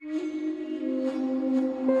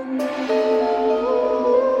Hey,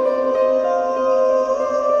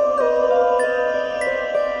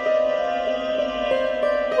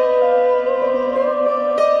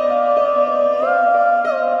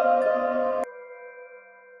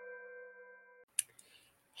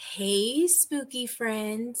 spooky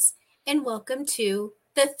friends, and welcome to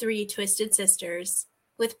The Three Twisted Sisters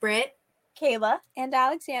with Britt, Kayla, and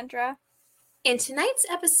Alexandra. In tonight's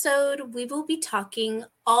episode, we will be talking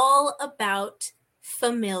all about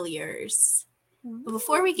familiars. But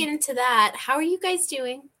before we get into that, how are you guys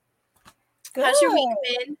doing? Good. How's your week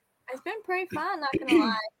been? It's been pretty fun, not gonna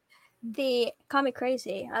lie. The call me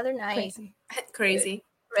crazy. Other night, Crazy.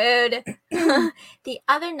 rude. The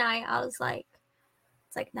other night, I was like,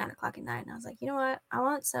 it's like 9 o'clock at night, and I was like, you know what? I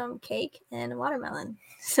want some cake and a watermelon.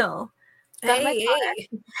 So, got in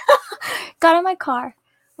my car,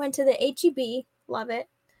 went to the HEB, love it,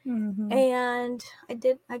 and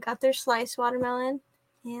I got their sliced watermelon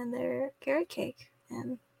and their carrot cake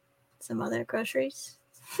and some other groceries.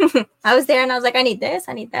 I was there and I was like, I need this,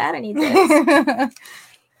 I need that, I need this.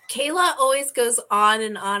 Kayla always goes on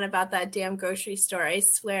and on about that damn grocery store, I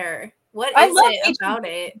swear. What is it about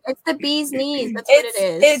it? It's the bee's knees. That's what it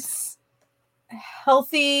is. It's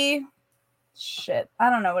healthy shit. I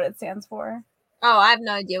don't know what it stands for. Oh, I have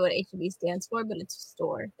no idea what HEB stands for, but it's a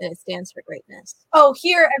store and it stands for greatness. Oh,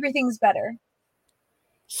 here everything's better.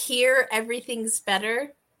 Here everything's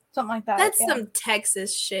better? Something like that. That's some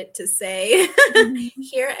Texas shit to say.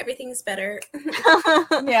 Here everything's better.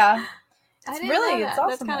 Yeah. I didn't really, know that. it's awesome.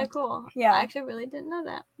 That's kind of cool. Yeah. I actually really didn't know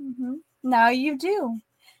that. Now you do.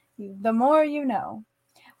 The more you know.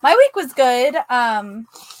 My week was good.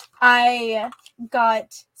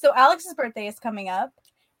 So Alex's birthday is coming up.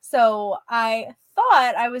 So I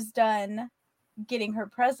thought I was done getting her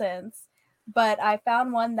presents, but I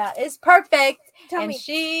found one that is perfect.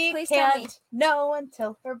 She can't know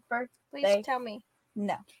until her birthday. Please tell me.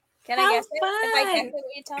 No. Can I guess it? If I guess it, will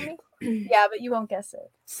you tell me? Yeah, but you won't guess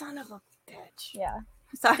it. Son of a bitch. Yeah.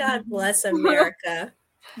 Sorry. God bless America.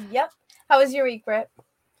 Yep. How was your week, Britt?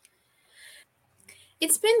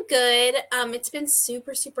 It's been good. It's been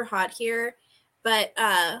super, super hot here, but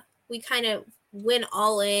we kind of went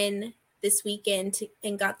all in this weekend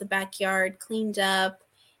and got the backyard cleaned up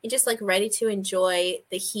and just like ready to enjoy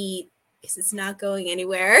the heat because it's not going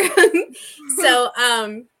anywhere. So,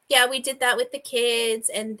 yeah, we did that with the kids,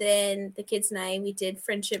 and then the kids and I, we did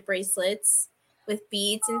friendship bracelets with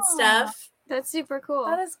beads and stuff. That's super cool.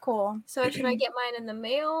 That is cool. So should I get mine in the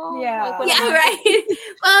mail? Yeah. Yeah, right.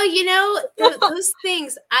 Well, you know, those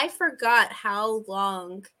things, I forgot how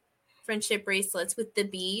long friendship bracelets with the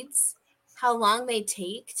beads, how long they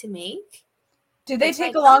take to make. Do they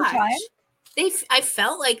take a long time? I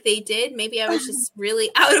felt like they did. Maybe I was just really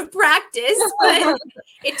out of practice, but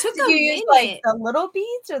it took a minute. Use like the little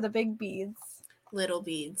beads or the big beads? Little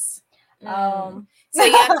beads. So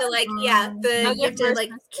you have to like, you have to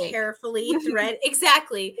like carefully thread.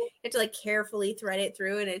 Exactly. You have to like carefully thread it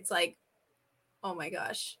through, and it's like, oh my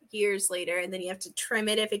gosh, years later, and then you have to trim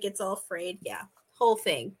it if it gets all frayed. Yeah, whole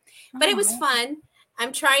thing. But it was fun.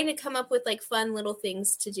 I'm trying to come up with like fun little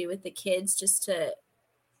things to do with the kids, just to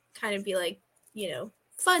kind of be like, you know,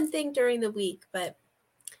 fun thing during the week. But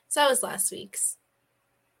so that was last week's.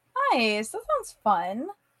 Nice. That sounds fun.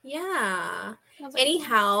 Yeah.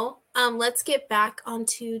 Anyhow, let's get back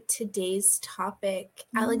onto today's topic.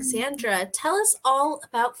 Alexandra, tell us all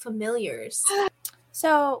about familiars.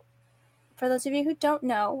 So, for those of you who don't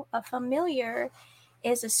know, a familiar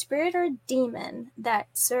is a spirit or demon that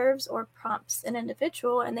serves or prompts an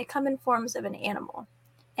individual, and they come in forms of an animal.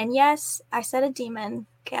 And yes, I said a demon.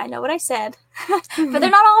 Okay, I know what I said. But they're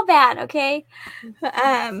not all bad, okay?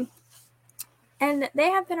 And they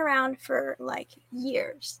have been around for like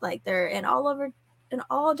years. Like they're in all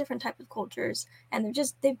different types of cultures, and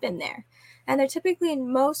they've been there. And they're typically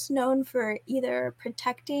most known for either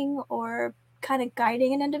protecting or kind of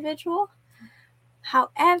guiding an individual.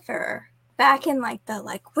 However, back in like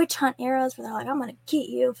the witch hunt eras where they're like, I'm gonna get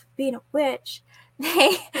you for being a witch,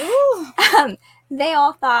 they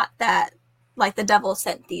all thought that like the devil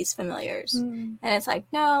sent these familiars. And it's like,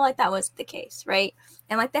 no, like that wasn't the case, right?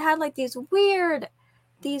 And like they had like these weird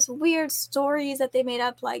stories that they made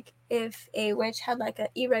up, like if a witch had like an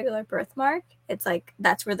irregular birthmark, it's like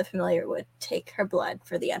that's where the familiar would take her blood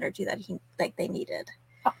for the energy that they needed.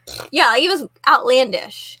 Yeah, he was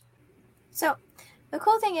outlandish. So the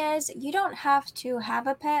cool thing is you don't have to have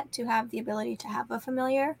a pet to have the ability to have a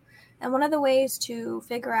familiar. And one of the ways to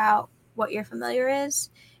figure out what your familiar is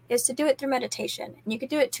to do it through meditation. And you could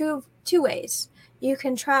do it two ways. you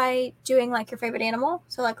can try doing like your favorite animal.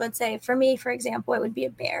 So like, let's say for me, for example, it would be a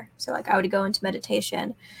bear. So like I would go into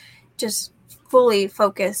meditation, just fully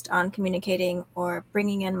focused on communicating or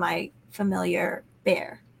bringing in my familiar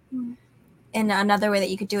bear. Mm-hmm. And another way that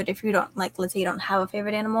you could do it, if you don't, like, let's say you don't have a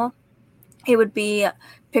favorite animal, it would be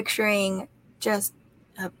picturing just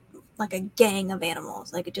like a gang of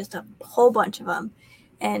animals, like just a whole bunch of them.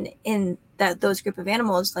 And in those group of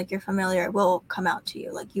animals, like your familiar will come out to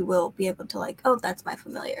you. Like you will be able to like, oh, that's my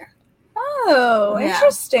familiar. Oh, yeah.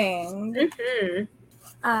 Interesting.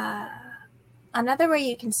 Mm-hmm. Another way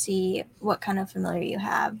you can see what kind of familiar you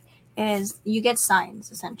have is you get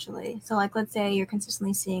signs, essentially. So like, let's say you're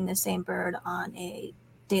consistently seeing the same bird on a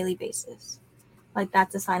daily basis. Like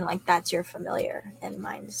that's a sign, like that's your familiar. And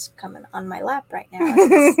mine's coming on my lap right now.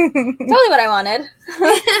 Totally what I wanted.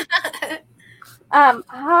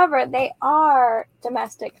 However, they are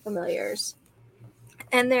domestic familiars.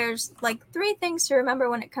 And there's like 3 things to remember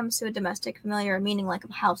when it comes to a domestic familiar, meaning like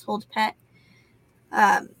a household pet.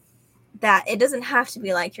 That it doesn't have to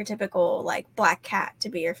be like your typical like black cat to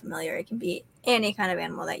be your familiar. It can be any kind of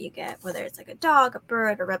animal that you get, whether it's like a dog, a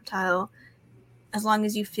bird, a reptile, as long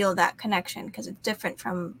as you feel that connection, because it's different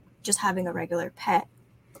from just having a regular pet.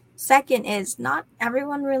 Second is not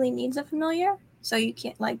everyone really needs a familiar. So you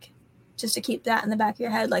can't like, just to keep that in the back of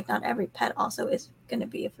your head, like not every pet also is going to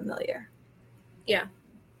be a familiar. Yeah.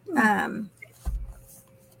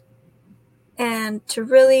 And to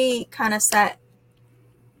really kind of set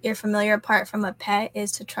your familiar apart from a pet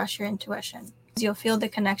is to trust your intuition. You'll feel the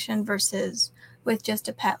connection versus with just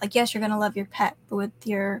a pet. Like, yes, you're going to love your pet, but with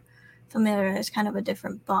your familiar, there's kind of a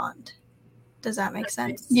different bond. Does that make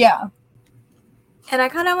sense? Yeah. And I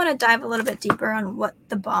kind of want to dive a little bit deeper on what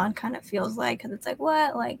the bond kind of feels like, because it's like,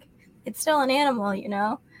 what? Like, it's still an animal, you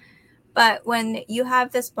know? But when you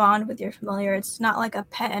have this bond with your familiar, it's not like a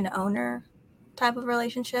pet and owner type of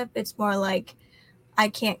relationship. It's more like, I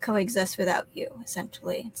can't coexist without you,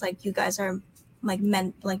 essentially. It's like you guys are like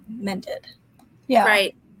mended. Yeah.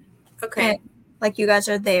 Right. Okay. And, like you guys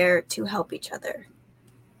are there to help each other.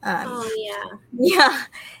 Yeah.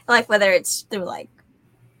 Like whether it's through like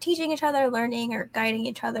teaching each other, learning, or guiding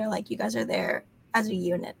each other, like you guys are there as a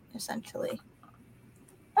unit, essentially.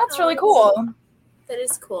 That's really cool. That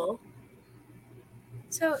is cool.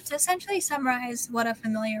 So to essentially summarize what a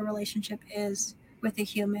familiar relationship is with a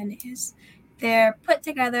human is they're put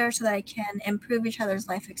together so that they can improve each other's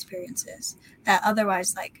life experiences that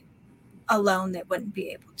otherwise, like, alone they wouldn't be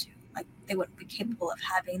able to. Like, they wouldn't be capable of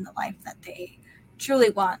having the life that they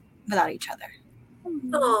truly want without each other.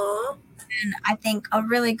 Aww. And I think a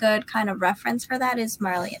really good kind of reference for that is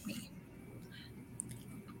Marley and Me.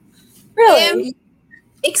 Really?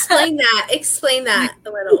 Explain that a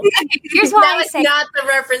little. Here's why that was not the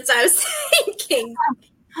reference I was thinking.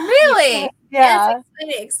 Really? Yeah.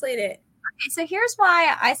 Yes, explain it. Okay, so here's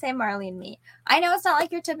why I say Marley and Me. I know it's not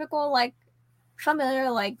like your typical like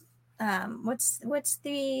familiar like what's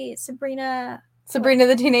the Sabrina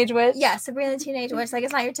the Teenage Witch? Yeah, Sabrina the Teenage Witch. Like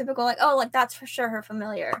it's not your typical like, oh, like that's for sure her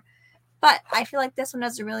familiar. But I feel like this one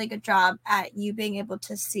does a really good job at you being able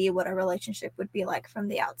to see what a relationship would be like from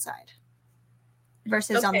the outside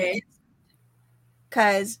versus on the inside.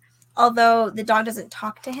 Because although the dog doesn't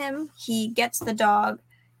talk to him, he gets the dog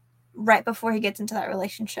right before he gets into that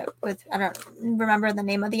relationship with, I don't remember the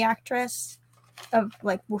name of the actress of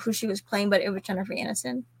like who she was playing, but it was Jennifer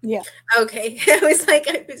Aniston. Yeah. Okay. I was like,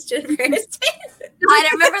 it was Jennifer Aniston. I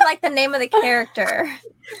don't remember like the name of the character.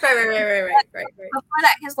 Right. Before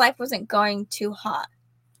that, his life wasn't going too hot.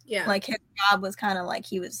 Yeah. Like his job was kind of like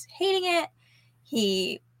he was hating it.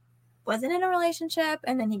 He wasn't in a relationship,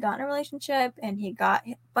 and then he got in a relationship, and he got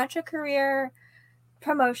a bunch of career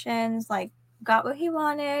promotions, like got what he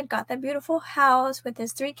wanted, got that beautiful house with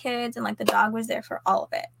his 3 kids, and like the dog was there for all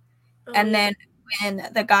of it. And then when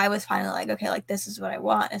the guy was finally like, okay, like this is what I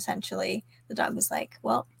want, essentially, the dog was like,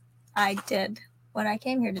 well, I did what I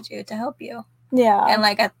came here to do, to help you. Yeah. And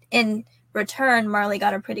like in return, Marley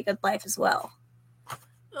got a pretty good life as well.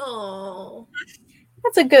 Oh,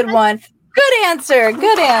 that's a good one. Good answer.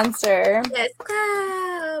 Yes. Yes.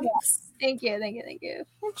 Thank you.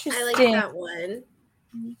 Interesting. I like that one.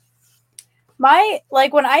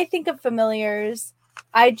 When I think of familiars,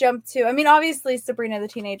 I jump to, I mean, obviously Sabrina the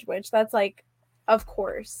Teenage Witch. That's like, of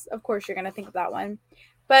course you're going to think of that one.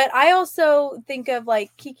 But I also think of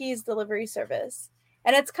like Kiki's Delivery Service.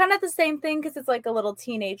 And it's kind of the same thing because it's like a little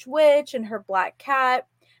teenage witch and her black cat.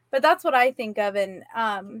 But that's what I think of. And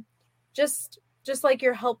just like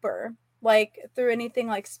your helper, like through anything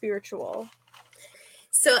like spiritual.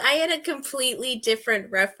 So I had a completely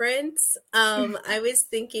different reference. I was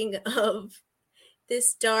thinking of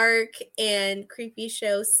this dark and creepy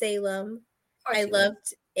show, Salem. I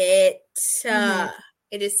loved it.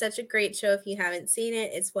 It is such a great show. If you haven't seen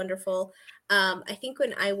it, it's wonderful. I think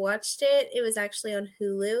when I watched it, it was actually on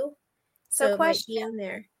Hulu. So it might be on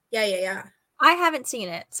there. Yeah. I haven't seen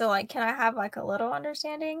it. So like, can I have like a little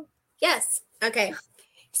understanding? Yes. Okay.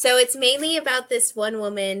 So it's mainly about this one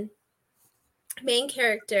woman, main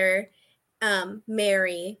character,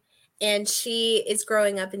 Mary, and she is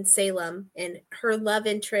growing up in Salem, and her love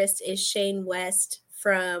interest is Shane West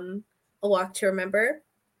from A Walk to Remember.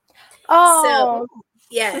 Oh, so,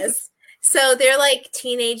 yes. So they're like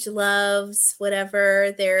teenage loves,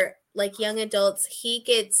 whatever. They're like young adults. He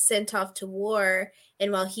gets sent off to war,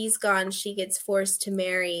 and while he's gone, she gets forced to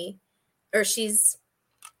marry, or she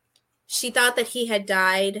thought that he had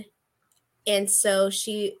died, and so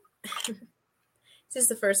she this is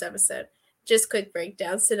the first episode. Just quick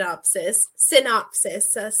breakdown, synopsis,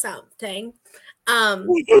 something.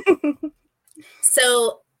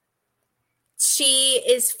 So she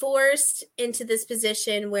is forced into this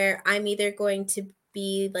position where I'm either going to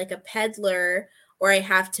be like a peddler or I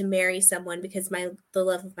have to marry someone because the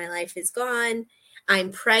love of my life is gone.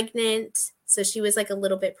 I'm pregnant. So she was like a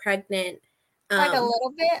little bit pregnant. Like a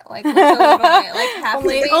little bit? Like, what's a little bit? Like half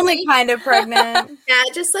only kind of pregnant. Yeah,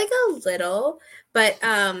 just like a little. But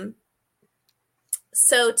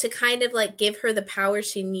so to kind of like give her the power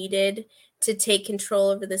she needed to take control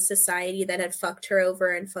over the society that had fucked her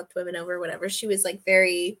over and fucked women over, whatever. She was like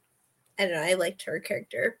very, I don't know, I liked her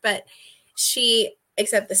character, but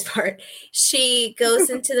except this part, she goes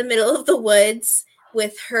into the middle of the woods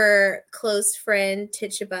with her close friend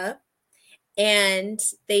Tituba, and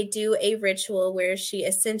they do a ritual where she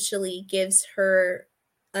essentially gives her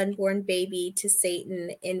unborn baby to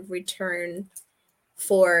Satan in return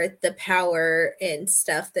for the power and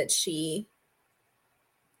stuff that she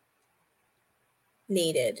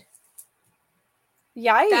needed.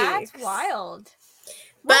 Yikes. That's wild.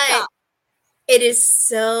 But it is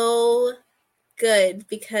so good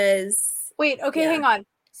because... Wait, okay, hang on.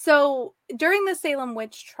 So during the Salem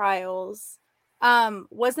witch trials,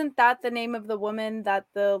 wasn't that the name of the woman that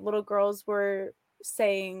the little girls were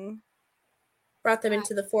saying? Brought them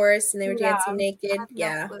into the forest and they were dancing naked.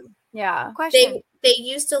 Yeah. Question. They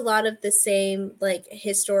used a lot of the same like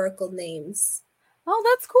historical names. Oh,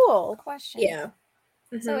 that's cool. Question. Yeah.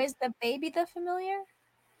 Mm-hmm. So is the baby the familiar?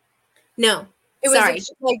 No. It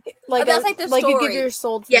was like that's like the like story. You give your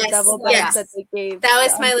soul to the devil. That they gave. That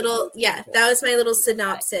was my little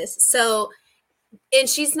synopsis. So, and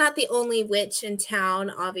she's not the only witch in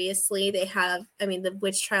town. Obviously, the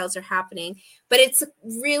witch trials are happening, but it's a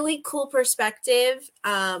really cool perspective.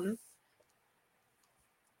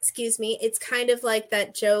 Excuse me. It's kind of like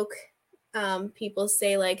that joke. People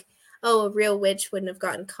say like, "Oh, a real witch wouldn't have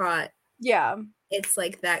gotten caught." Yeah. It's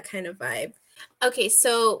like that kind of vibe. Okay,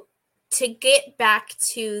 so to get back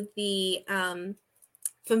to the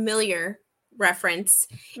familiar reference,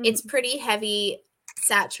 it's pretty heavy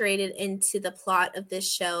saturated into the plot of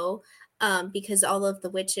this show because all of the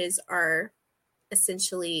witches are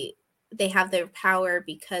essentially, they have their power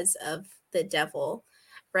because of the devil,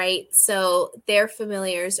 right? So their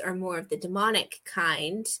familiars are more of the demonic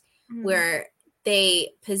kind where they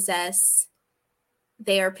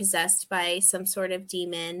are possessed by some sort of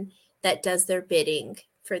demon that does their bidding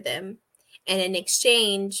for them. And in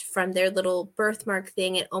exchange from their little birthmark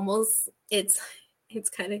thing, it's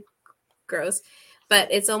kind of gross,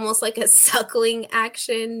 but it's almost like a suckling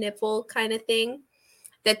action nipple kind of thing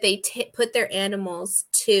that they put their animals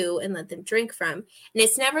to and let them drink from. And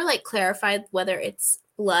it's never like clarified whether it's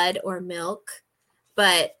blood or milk,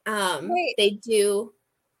 but they do.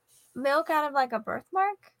 Milk out of like a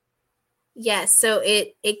birthmark? Yes, so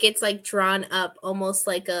it gets like drawn up almost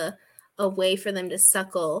like a way for them to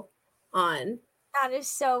suckle on. That is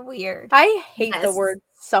so weird. I hate the word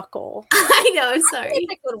suckle. I know, I'm sorry.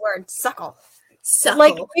 It's a good word, suckle.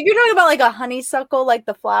 Like if you're talking about like a honeysuckle, like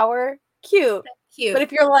the flower, cute. But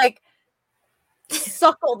if you're like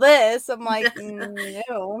suckle this, I'm like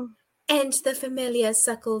no. And the familiar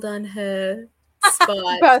suckled on her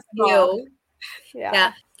spot.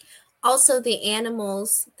 Yeah. Also, the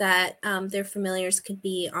animals that their familiars could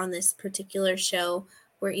be on this particular show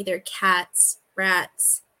were either cats,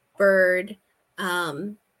 rats, bird,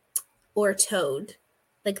 or toad,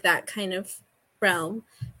 like that kind of realm.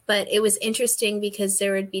 But it was interesting because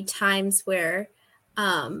there would be times where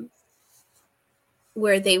they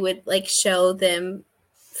would like show them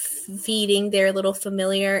feeding their little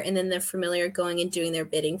familiar and then the familiar going and doing their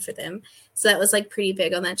bidding for them. So that was like pretty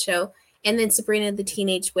big on that show. And then Sabrina the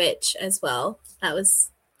Teenage Witch as well. That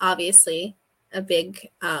was obviously a big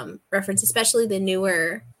reference, especially the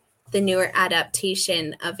newer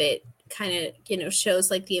adaptation of it kind of, you know, shows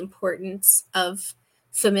like the importance of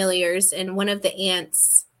familiars. And one of the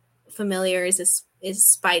ants familiars is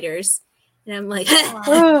spiders. And I'm like,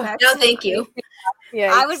 no, thank you.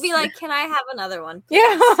 Yeah, I would be like, can I have another one, please?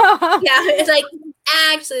 Yeah. Yeah, it's like,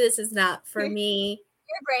 actually, this is not for me.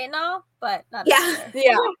 You're great and all, but not yeah.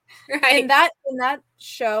 Right. In that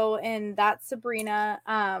show, in that Sabrina,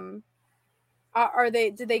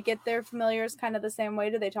 did they get their familiars kind of the same way?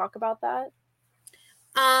 Do they talk about that?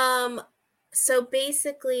 So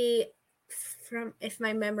basically, if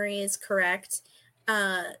my memory is correct,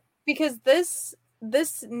 because this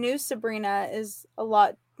new Sabrina is a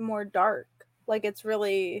lot more dark. Like, it's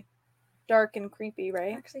really dark and creepy,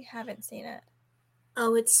 right? I actually haven't seen it.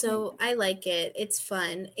 Oh, I like it. It's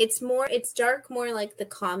fun. It's dark, more like the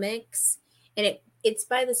comics, and it's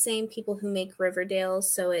by the same people who make Riverdale,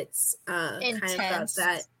 so it's kind of about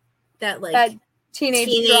that like that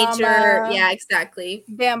teenager drama, yeah, exactly.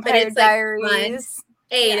 Vampire Diaries. Like,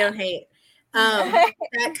 hey, don't hate.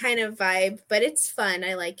 That kind of vibe, but it's fun.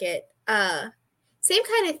 I like it. Same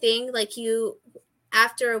kind of thing. Like,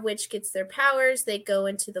 after a witch gets their powers, they go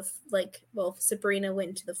into the Sabrina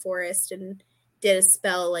went into the forest and did a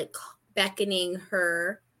spell like beckoning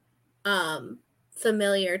her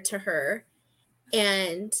familiar to her.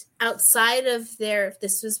 And outside of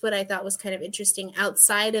this was what I thought was kind of interesting,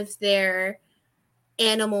 outside of their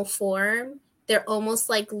animal form, they're almost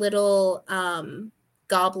like little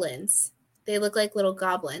goblins. They look like little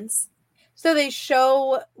goblins. So they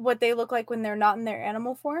show what they look like when they're not in their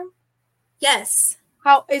animal form? Yes.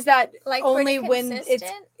 How is that? Like, only when it's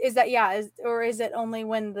is it only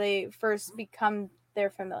when they first become their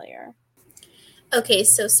familiar? Okay,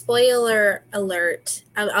 so spoiler alert.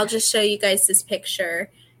 I'll just show you guys this picture,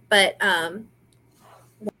 but now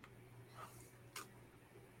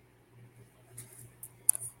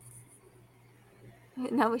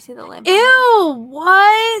we see the lamp. Ew!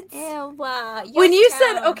 What? Ew! Wow. When you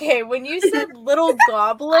said little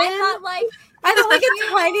goblin, I thought like a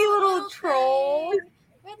tiny little troll.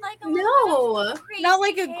 With like no, not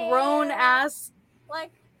like a grown ass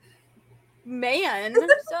like man.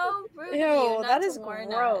 So rude. Ew, that is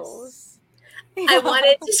gross. I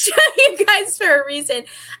wanted to show you guys for a reason.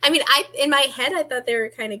 I mean, in my head I thought they were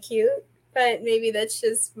kind of cute, but maybe that's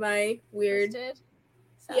just my weird,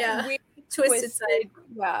 twisted side.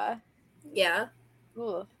 Yeah. Yeah.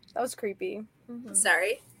 Ooh, that was creepy. Mm-hmm.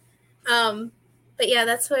 Sorry. But yeah,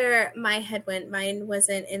 that's where my head went. Mine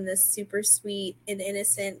wasn't in the super sweet and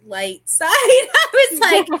innocent light side. I was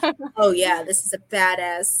like, oh yeah, this is a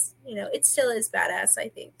badass. You know, it still is badass, I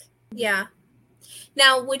think. Yeah.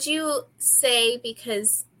 Now, would you say,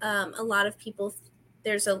 because a lot of people,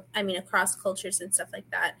 across cultures and stuff like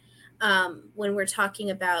that, when we're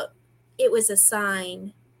talking about it was a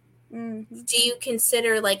sign, mm-hmm. do you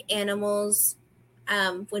consider like animals,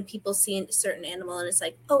 when people see a certain animal and it's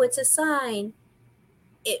like, oh, it's a sign?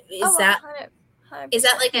 Is that 100%. Is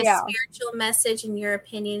that like a spiritual message in your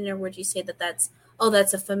opinion, or would you say that's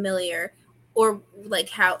a familiar, or like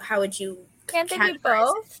how would you? Can't they be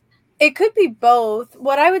both? It could be both.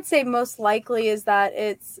 What I would say most likely is that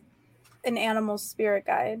it's an animal's spirit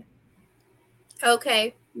guide.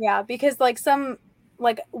 Okay. Yeah, because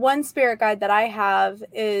one spirit guide that I have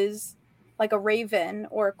is like a raven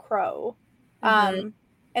or a crow. Mm-hmm.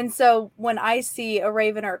 And so when I see a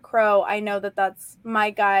raven or a crow, I know that that's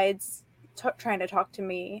my guides trying to talk to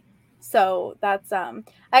me. So that's I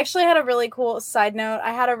actually had a really cool side note.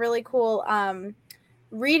 I had a really cool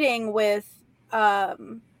reading with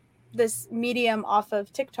this medium off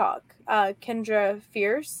of TikTok, Kendra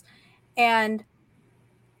Fierce, and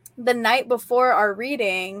the night before our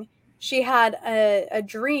reading, she had a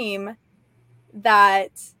dream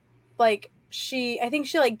that I think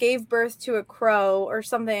she gave birth to a crow or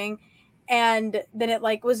something, and then it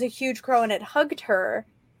was a huge crow and it hugged her.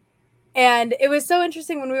 And it was so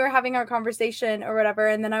interesting when we were having our conversation or whatever.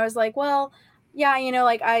 And then I was like, well, yeah,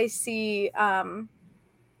 I see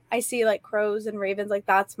crows and ravens,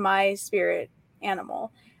 that's my spirit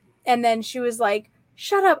animal. And then she was like,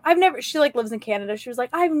 shut up. She lives in Canada. She was like,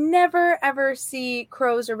 I've never ever see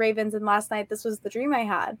crows or ravens. And last night, this was the dream I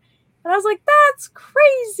had. And I was like, that's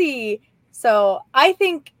crazy. So I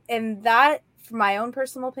think in that, for my own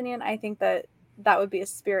personal opinion, I think that would be a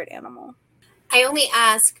spirit animal. I only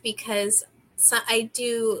ask because I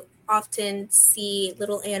do often see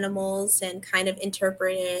little animals and kind of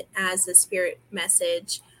interpret it as a spirit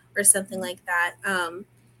message or something like that.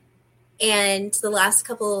 And the last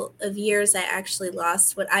couple of years, I actually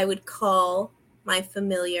lost what I would call my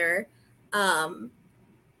familiar. And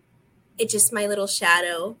it just, my little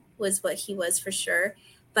shadow was what he was for sure.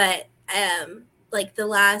 But like the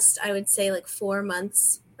last, I would say like 4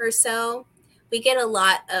 months or so, we get a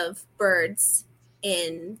lot of birds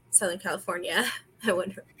in Southern California. I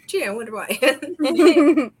wonder why.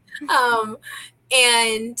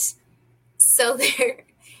 And so there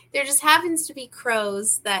just happens to be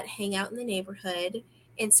crows that hang out in the neighborhood.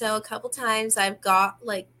 And so a couple times I've got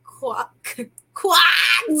like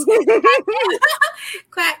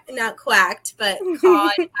not quacked, but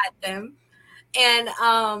cawed at them. And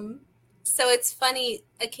so it's funny,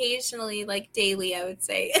 occasionally, like daily, I would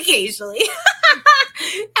say, occasionally,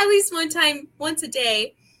 at least once a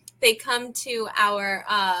day, they come to our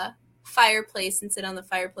fireplace and sit on the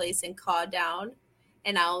fireplace and caw down,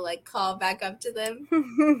 and I'll like call back up to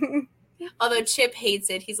them. Although Chip hates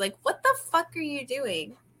it. He's like, what the fuck are you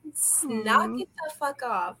doing? Knock it the fuck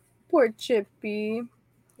off. Poor Chippy.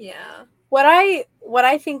 Yeah. What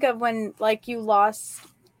I think of when like you lost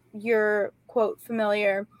your quote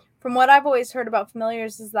familiar, from what I've always heard about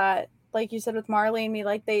familiars is that, like you said with Marley and me,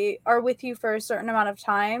 like they are with you for a certain amount of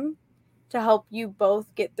time to help you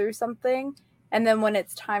both get through something. And then when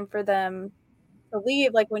it's time for them to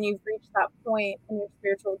leave, like when you've reached that point in your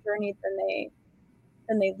spiritual journey,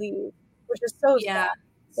 then they leave, which is so sad.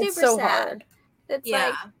 It's Super so sad. hard. It's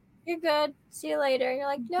like, you're good, see you later. And you're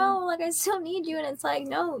like, no, like I still need you. And it's like,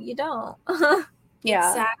 no, you don't. Yeah.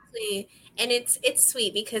 Exactly. And it's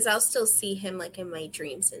sweet because I'll still see him like in my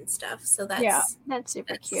dreams and stuff. So that's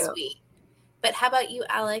super cute. Sweet. But how about you,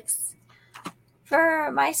 Alex?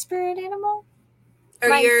 For my spirit animal? Or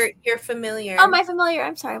your familiar. Oh, my familiar.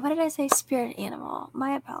 I'm sorry. What did I say? Spirit animal.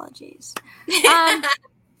 My apologies.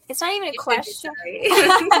 It's not even a question.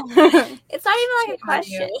 It's not even like a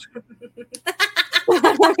question.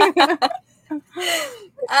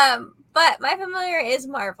 But my familiar is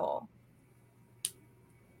Marvel.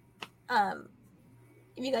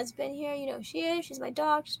 If you guys have been here, you know who she is. She's my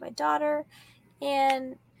dog. She's my daughter.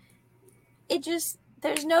 And there's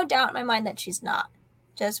no doubt in my mind that she's not.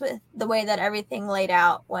 Just with the way that everything laid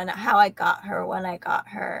out, how I got her, when I got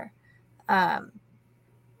her. A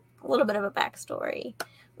little bit of a backstory.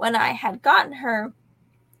 When I had gotten her,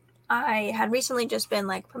 I had recently just been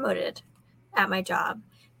like promoted at my job.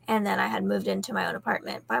 And then I had moved into my own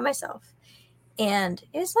apartment by myself. And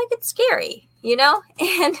it's like, it's scary, you know?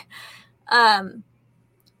 And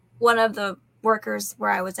one of the workers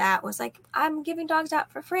where I was at was like, I'm giving dogs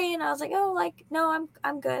out for free. And I was like, oh, like, no,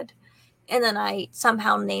 I'm good. And then I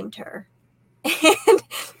somehow named her.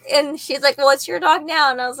 And she's like, well, it's your dog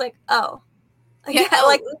now. And I was like, oh. Yeah,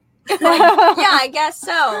 like, yeah, I guess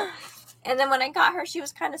so. And then when I got her, she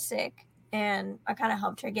was kind of sick. And I kind of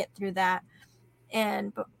helped her get through that.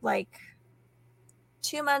 And like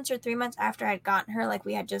 2 months or 3 months after I'd gotten her, like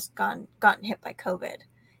we had just gotten hit by COVID.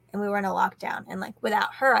 And we were in a lockdown. And like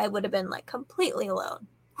without her, I would have been like completely alone.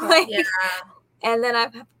 Like, yeah. And then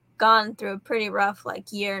I've gone through a pretty rough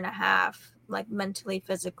like year and a half, like mentally,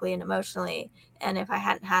 physically, and emotionally. And if I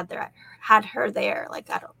hadn't had her there, like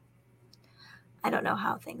I don't know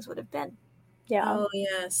how things would have been. Yeah. Oh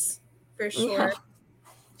yes, for sure. Yeah.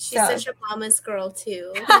 She's such a mama's girl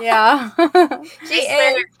too. Yeah. She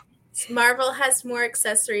is. Marvel has more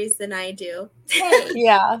accessories than I do. Hey.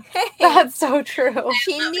 Yeah. Hey. That's so true.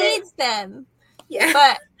 She needs them. Yeah.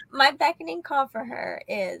 But my beckoning call for her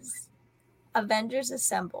is Avengers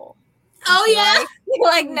Assemble. Oh yeah.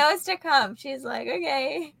 Like knows to come. She's like,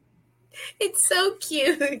 okay. It's so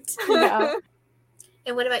cute. Yeah.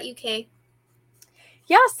 And what about you, Kay?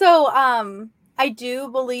 Yeah, so I do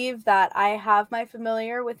believe that I have my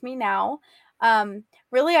familiar with me now.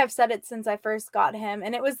 Really, I've said it since I first got him,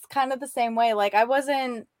 and it was kind of the same way. Like, I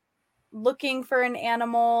wasn't looking for an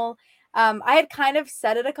animal. I had kind of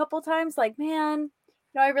said it a couple times, like, man,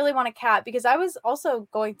 I really want a cat, because I was also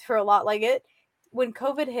going through a lot. Like, when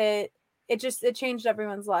COVID hit, it changed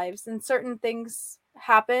everyone's lives, and certain things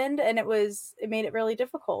happened, and it made it really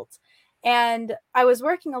difficult. And I was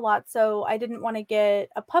working a lot, so I didn't want to get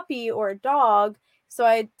a puppy or a dog. So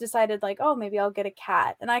I decided, like, oh, maybe I'll get a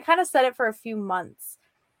cat. And I kind of said it for a few months.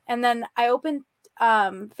 And then I opened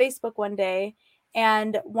Facebook one day,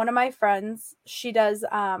 and one of my friends, she does,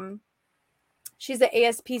 she's an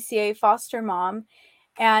ASPCA foster mom,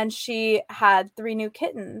 and she had 3 new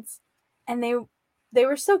kittens. And they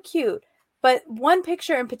were so cute. But one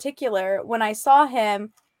picture in particular, when I saw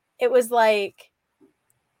him, it was like,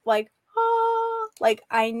 oh, like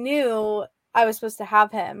I knew I was supposed to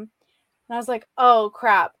have him. And I was like, oh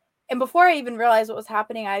crap. And before I even realized what was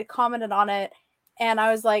happening, I commented on it, and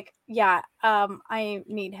I was like, yeah, I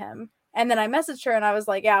need him. And then I messaged her and I was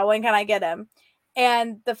like, yeah, when can I get him?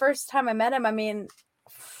 And the first time I met him, I mean,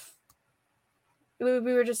 we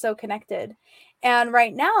were just so connected. And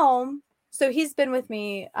right now, so he's been with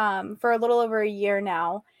me for a little over a year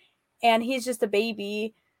now, and he's just a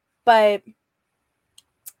baby. But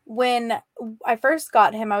when I first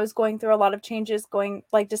got him, I was going through a lot of changes,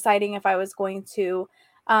 deciding if I was going to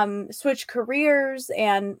switch careers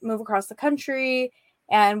and move across the country,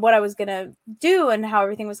 and what I was going to do and how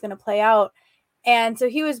everything was going to play out. And so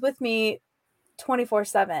he was with me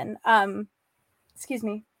 24/7. Excuse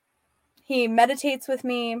me. He meditates with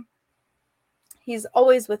me. He's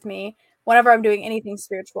always with me whenever I'm doing anything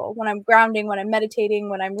spiritual, when I'm grounding, when I'm meditating,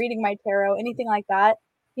 when I'm reading my tarot, anything like that.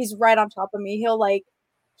 He's right on top of me. He'll like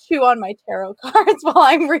chew on my tarot cards while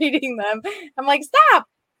I'm reading them. I'm like, stop.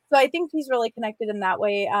 So I think he's really connected in that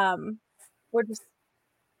way.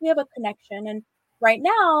 We have a connection. And right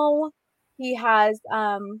now he has,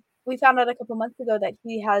 we found out a couple months ago that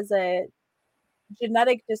he has a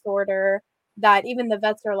genetic disorder that even the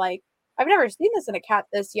vets are like, I've never seen this in a cat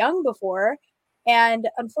this young before. And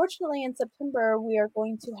unfortunately, in September, we are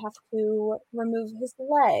going to have to remove his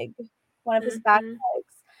leg, one of his back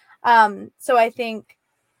legs. So I think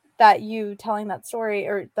that you telling that story,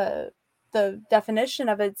 or the definition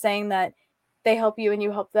of it, saying that they help you and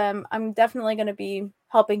you help them, I'm definitely going to be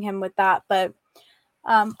helping him with that. But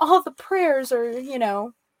all the prayers are,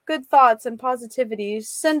 good thoughts and positivity,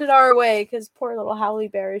 send it our way, because poor little Halle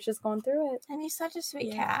Berry is just going through it. And he's such a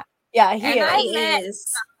sweet cat. Yeah, he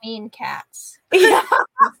is. Mean cats. Yeah.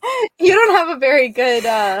 You don't have a very good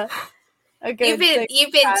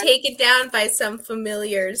You've been taken down by some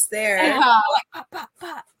familiars there.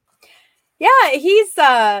 Yeah, he's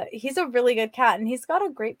a really good cat, and he's got a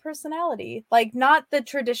great personality. Like, not the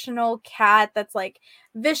traditional cat that's like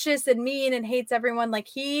vicious and mean and hates everyone. Like,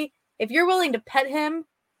 if you're willing to pet him,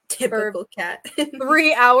 typical cat,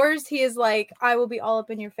 3 hours, he is like, I will be all up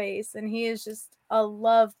in your face, and he is just a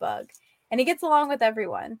love bug, and he gets along with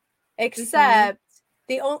everyone except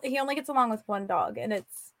he only gets along with one dog, and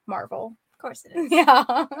it's Marvel. Of course it is. Yeah.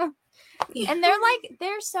 And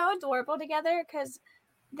they're so adorable together, because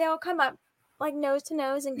they'll come up like nose to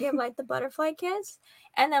nose and give like the butterfly kiss,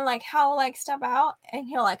 and then like he'll like step out and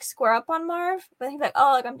he'll like square up on Marv, but he's like,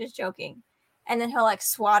 oh, like I'm just joking. And then he'll like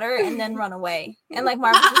swat her and then run away. And like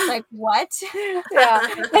Marv is just like, what? Yeah.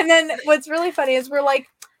 And then what's really funny is we're like,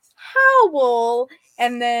 Howl.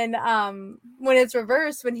 And then when it's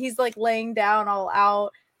reversed, when he's like laying down all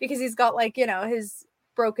out because he's got like, his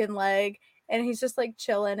broken leg, and he's just like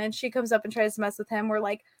chilling, and she comes up and tries to mess with him. We're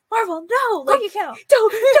like, Marvel, no, like, don't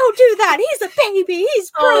do that. He's a baby.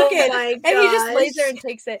 He's broken. Oh my gosh. And he just lays there and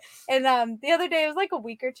takes it. And the other day, it was like a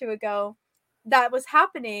week or two ago, that was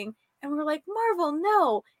happening. And we're like, Marvel,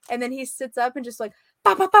 no. And then he sits up and just like,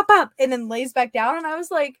 bop, bop, bop, bop, and then lays back down. And I was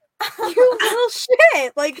like, you little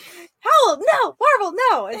shit. Like, Howl, no. Marvel,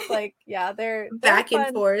 no. It's like, yeah, they're back fun.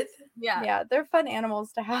 And forth. Yeah, they're fun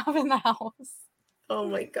animals to have in the house. Oh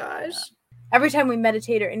my gosh. Yeah. Every time we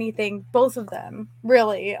meditate or anything, both of them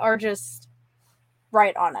really are just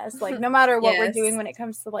right on us. Like, no matter what we're doing when it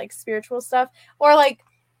comes to like spiritual stuff, or like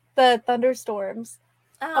the thunderstorms.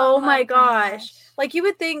 Oh my gosh. Like, you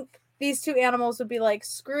would think these two animals would be like,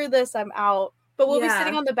 screw this, I'm out. But we'll be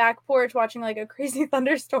sitting on the back porch watching like a crazy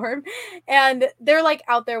thunderstorm, and they're like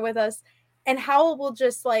out there with us. And Howl will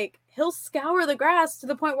just like, he'll scour the grass to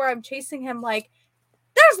the point where I'm chasing him like,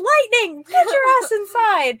 there's lightning, get your ass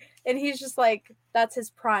inside. And he's just like, that's his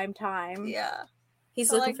prime time. Yeah.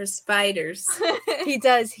 He's looking for spiders. He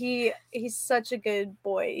does. He's such a good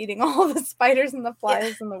boy, eating all the spiders and the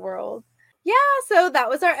flies in the world. Yeah, so that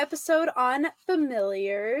was our episode on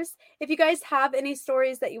familiars. If you guys have any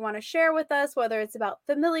stories that you want to share with us, whether it's about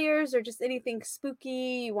familiars or just anything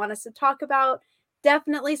spooky you want us to talk about,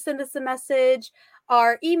 definitely send us a message.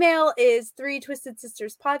 Our email is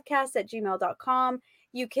 3twistedsisterspodcast@gmail.com.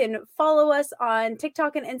 You can follow us on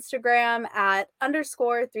TikTok and Instagram at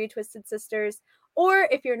 _3twistedSisters. Or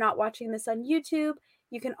if you're not watching this on YouTube,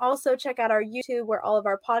 you can also check out our YouTube, where all of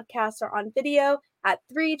our podcasts are on video, at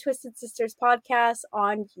 3 Twisted Sisters Podcast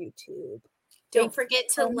on YouTube. Don't forget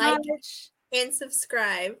to like and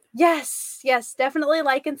subscribe. Yes, definitely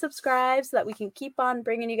like and subscribe so that we can keep on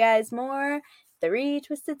bringing you guys more 3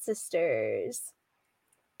 Twisted Sisters.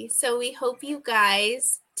 So we hope you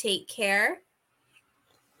guys take care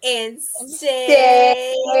and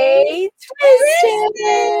stay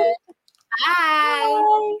twisted. Bye.